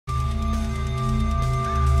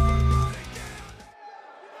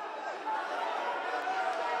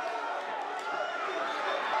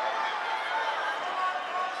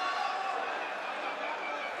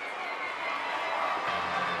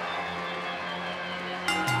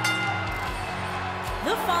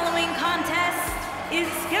The following contest is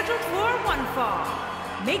scheduled for one fall.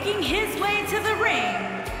 Making his way to the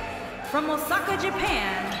ring from Osaka,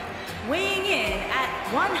 Japan, weighing in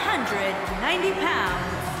at 190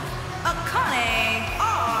 pounds, Akane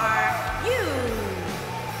R.U.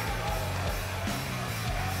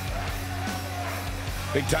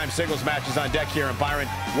 Big-time singles matches on deck here, and Byron,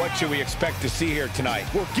 what should we expect to see here tonight?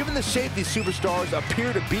 Well, given the shape these superstars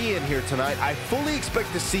appear to be in here tonight, I fully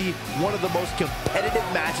expect to see one of the most competitive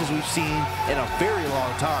matches we've seen in a very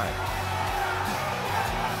long time.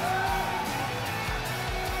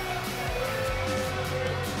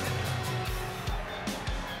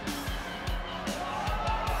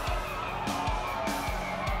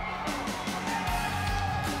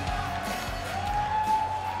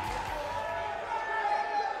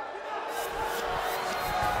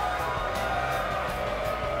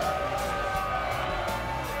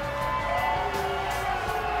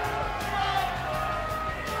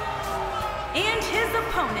 And his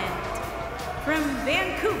opponent, from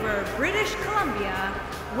Vancouver, British Columbia,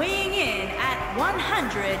 weighing in at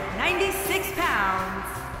 196 pounds,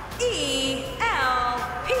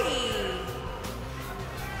 ELP.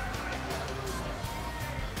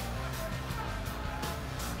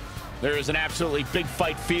 There is an absolutely big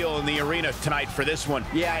fight feel in the arena tonight for this one.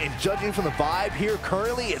 Yeah, and judging from the vibe here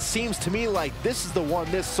currently, it seems to me like this is the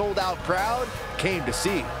one this sold-out crowd came to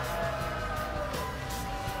see.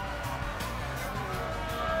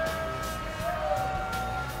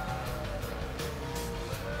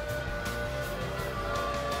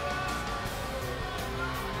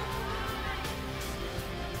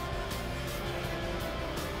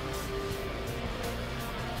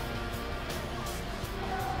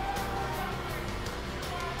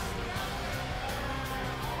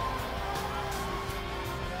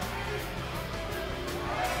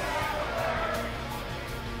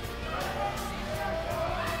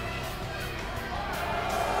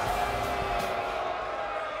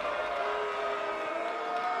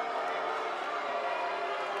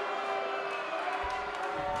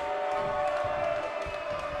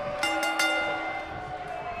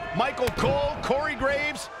 Michael Cole, Corey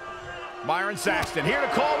Graves, Byron Saxton, here to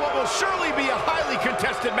call what will surely be a highly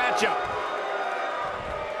contested matchup.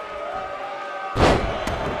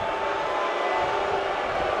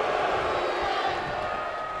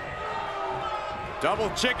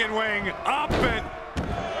 Double chicken wing, up and...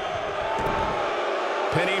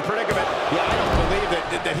 Pinning predicament. Yeah, I don't believe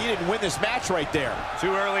that he didn't win this match right there.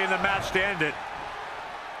 Too early in the match to end it.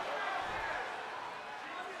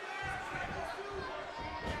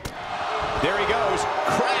 There he goes,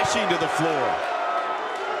 crashing to the floor.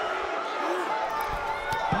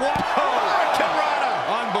 Whoa!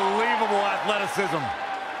 Unbelievable athleticism.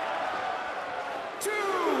 2.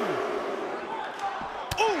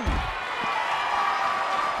 Ooh!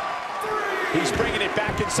 3. He's bringing it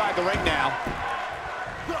back inside the ring now.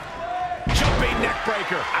 Jumping neck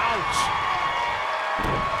breaker. Ouch!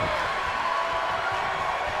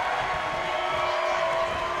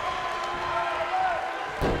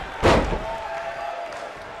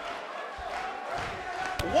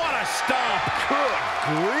 What a stomp! Good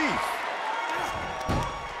grief!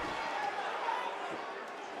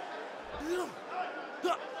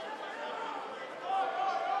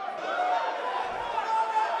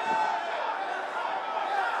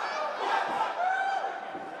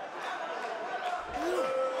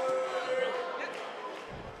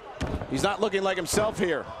 He's not looking like himself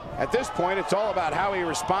here. At this point, it's all about how he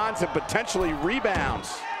responds and potentially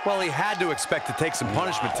rebounds. Well, he had to expect to take some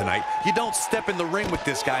punishment tonight. You don't step in the ring with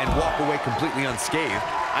this guy and walk away completely unscathed.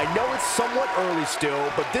 I know it's somewhat early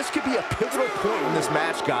still, but this could be a pivotal point in this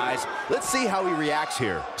match, guys. Let's see how he reacts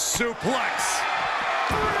here. Suplex.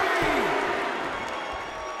 3.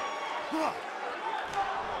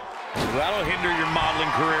 That'll hinder your modeling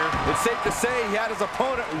career. It's safe to say he had his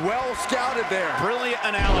opponent well scouted there. Brilliant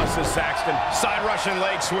analysis, Saxton. Side Russian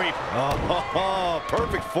leg sweep. Oh,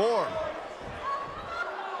 perfect form.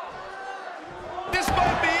 This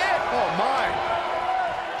might be it. Oh, my.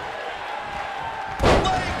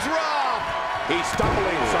 Leg drop. He's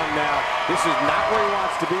stumbling some now. This is not where he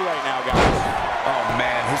wants to be right now, guys. Oh,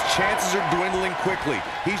 man, his chances are dwindling quickly.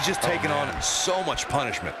 He's just taken on so much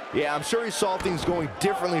punishment. Yeah, I'm sure he saw things going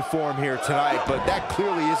differently for him here tonight, but that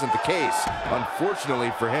clearly isn't the case, unfortunately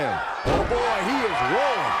for him. Oh, boy, he is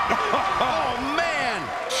rolling. Oh, man.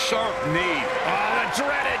 Sharp knee. Oh, the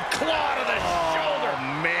dreaded claw to the shoulder.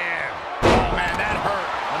 Man. Oh, man, that hurt.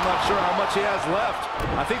 I'm not sure how much he has left.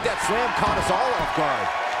 I think that slam caught us all off guard.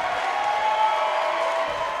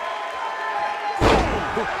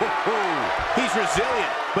 He's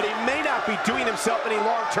resilient, but he may not be doing himself any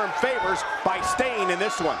long-term favors by staying in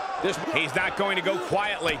this one. He's not going to go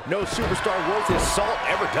quietly. No superstar worth his salt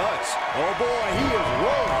ever does. Oh boy, he is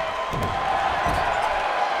rolling.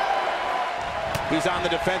 He's on the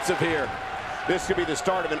defensive here. This could be the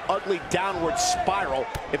start of an ugly downward spiral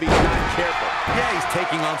if he's not careful. Yeah, he's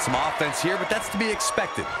taking on some offense here, but that's to be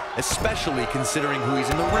expected, especially considering who he's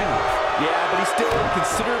in the ring with. Yeah, but he's still in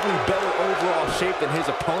considerably better overall shape than his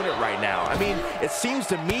opponent right now. I mean, it seems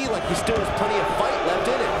to me like he still has plenty of fight left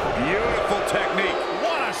in him. Beautiful technique.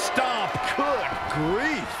 What a stomp. Good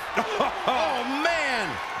grief. Oh, man.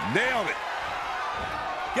 Nailed it.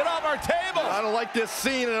 Get off our table. I don't like this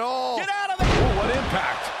scene at all. Get out of there. Oh, what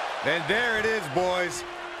impact. And there it is, boys.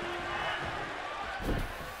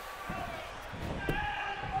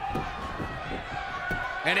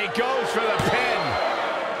 And he goes for the pin.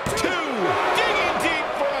 2, digging deep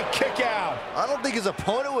for a kick out. I don't think his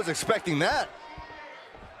opponent was expecting that.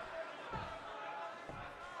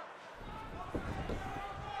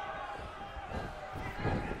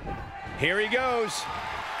 Here he goes.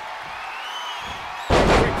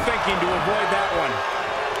 Quick thinking to avoid that one.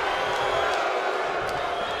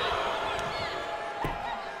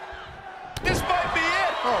 This might be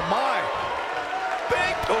it. Oh, my.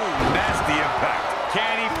 Big. Oh, nasty impact.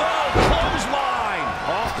 Can he? Oh, clothesline.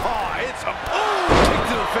 Oh, it's a Kick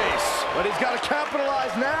to the face. But he's got to capitalize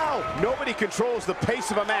now. Nobody controls the pace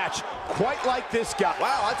of a match quite like this guy.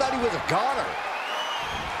 Wow, I thought he was a goner.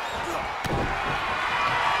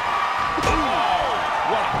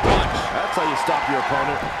 what a punch. That's how you stop your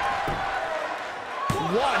opponent.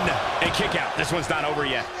 1 and kick out. This one's not over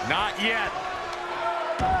yet. Not yet.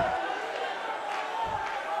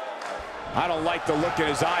 I don't like the look in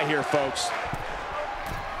his eye here, folks.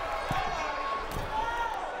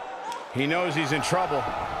 He knows he's in trouble.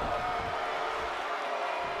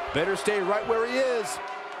 Better stay right where he is.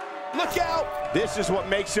 Look out! This is what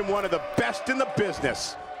makes him one of the best in the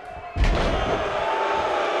business. We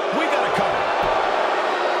got a cover.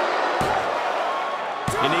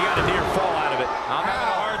 And he got a near fall out of it. I'm having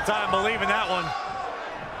a hard time believing that one.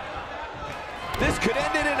 This could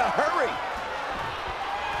end it in a hurry.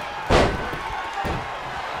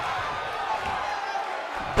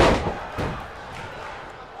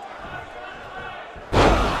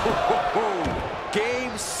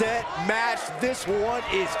 Game, set, match. This one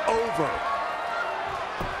is over.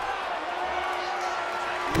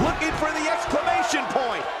 Looking for the exclamation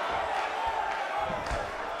point.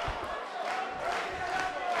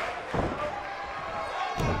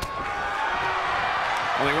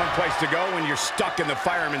 Only one place to go when you're stuck in the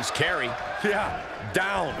fireman's carry. Yeah,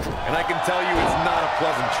 down. And I can tell you it's not a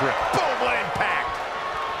pleasant trip. Boom, what impact.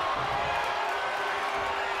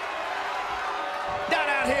 Not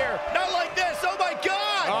out here. Not like this. Oh, my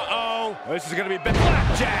God. Uh-oh. This is going to be big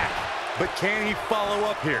blackjack. But can he follow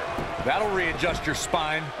up here? That'll readjust your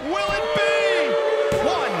spine. Will it be?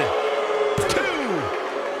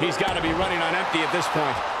 1, 2. He's got to be running on empty at this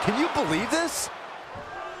point. Can you believe this?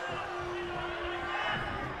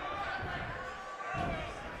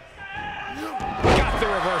 Got the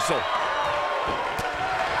reversal.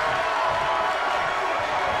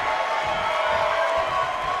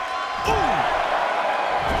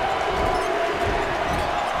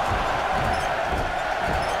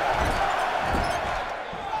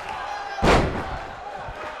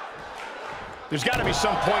 There's got to be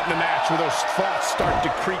some point in the match where those thoughts start to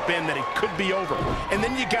creep in that it could be over. And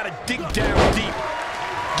then you got to dig down deep.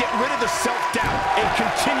 Get rid of the self-doubt and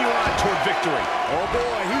continue on toward victory. Oh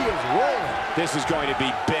boy, he is rolling. This is going to be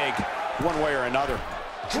big, one way or another.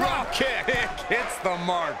 Drop kick. Hits the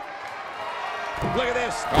mark. Look at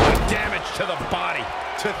this. Oh, damage to the body.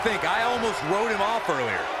 To think, I almost wrote him off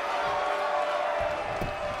earlier.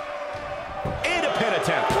 And a pin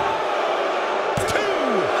attempt. 2.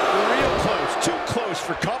 Real close. Too close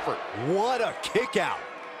for comfort. What a kick out.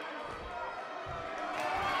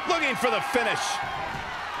 Looking for the finish.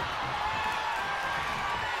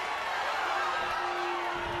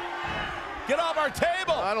 Get off our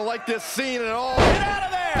table. I don't like this scene at all. Get out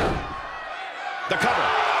of there. The cover.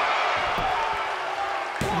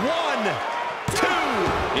 1, 2.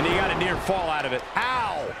 And he got a near fall out of it.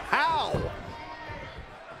 How? How?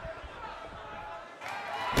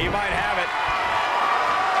 He might have it.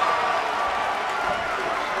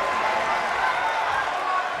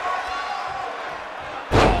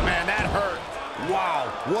 Oh, man, that hurt.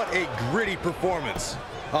 Wow, what a gritty performance.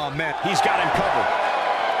 Oh, man. He's got him covered.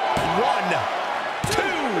 1, 2,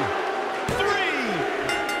 3.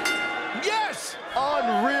 Yes!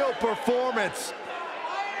 Unreal performance.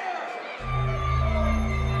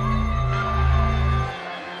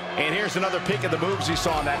 And here's another peek at the moves he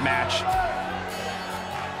saw in that match.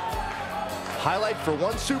 Highlight for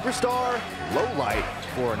one superstar, low light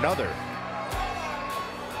for another.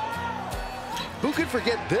 Who could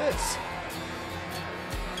forget this?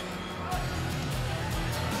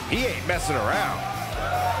 He ain't messing around.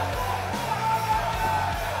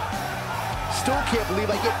 Still can't believe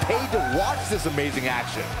I get paid to watch this amazing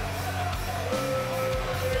action.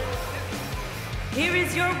 Here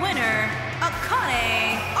is your winner,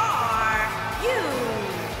 Akane R.U.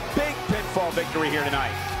 Big pinfall victory here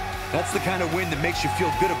tonight. That's the kind of win that makes you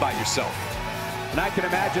feel good about yourself. And I can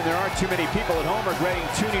imagine there aren't too many people at home regretting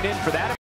tuning in for that.